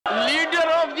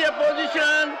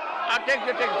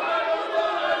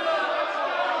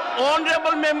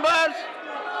Honorable members,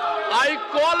 I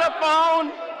call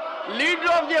upon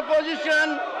Leader of the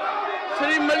Opposition,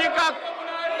 Shri Mallikarjun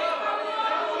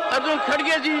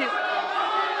Kharge ji,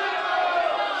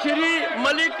 Shri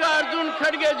Mallikarjun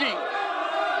Kharge ji,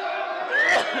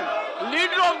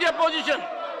 Leader of the Opposition,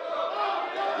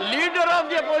 Leader of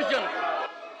the Opposition.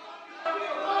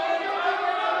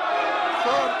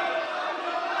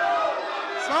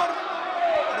 Sir,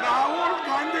 Rahul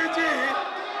Gandhi ji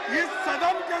इस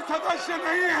सदन के सदस्य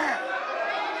नहीं हैं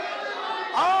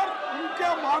और उनके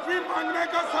माफी मांगने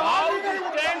का सवाल ही नहीं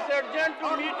उठता। Stands urgent to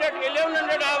meet at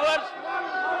 1100 hours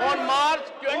on March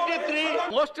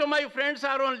 23. Most of my friends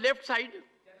are on left side.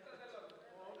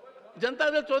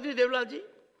 Janata Dal Chaudhary Devlal ji.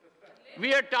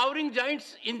 We are towering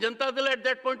giants in Janata Dal at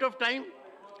that point of time.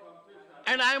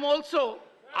 And I also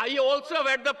have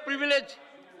had the privilege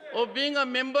of being a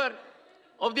member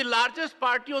of the largest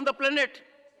party on the planet.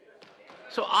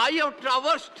 So I have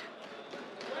traversed,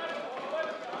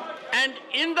 and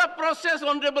in the process,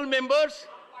 honorable members,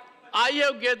 I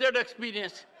have gathered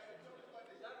experience.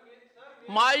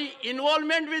 My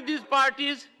involvement with these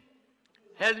parties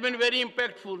has been very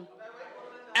impactful,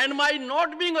 and my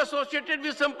not being associated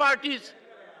with some parties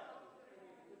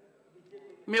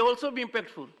may also be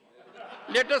impactful.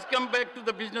 Let us come back to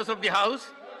the business of the House.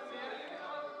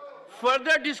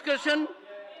 Further discussion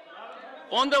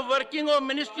on the working of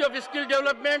Ministry of Skill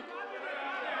Development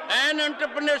and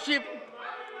Entrepreneurship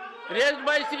raised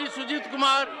by Shri Sujit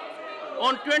Kumar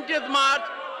on 20th March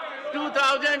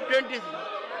 2023.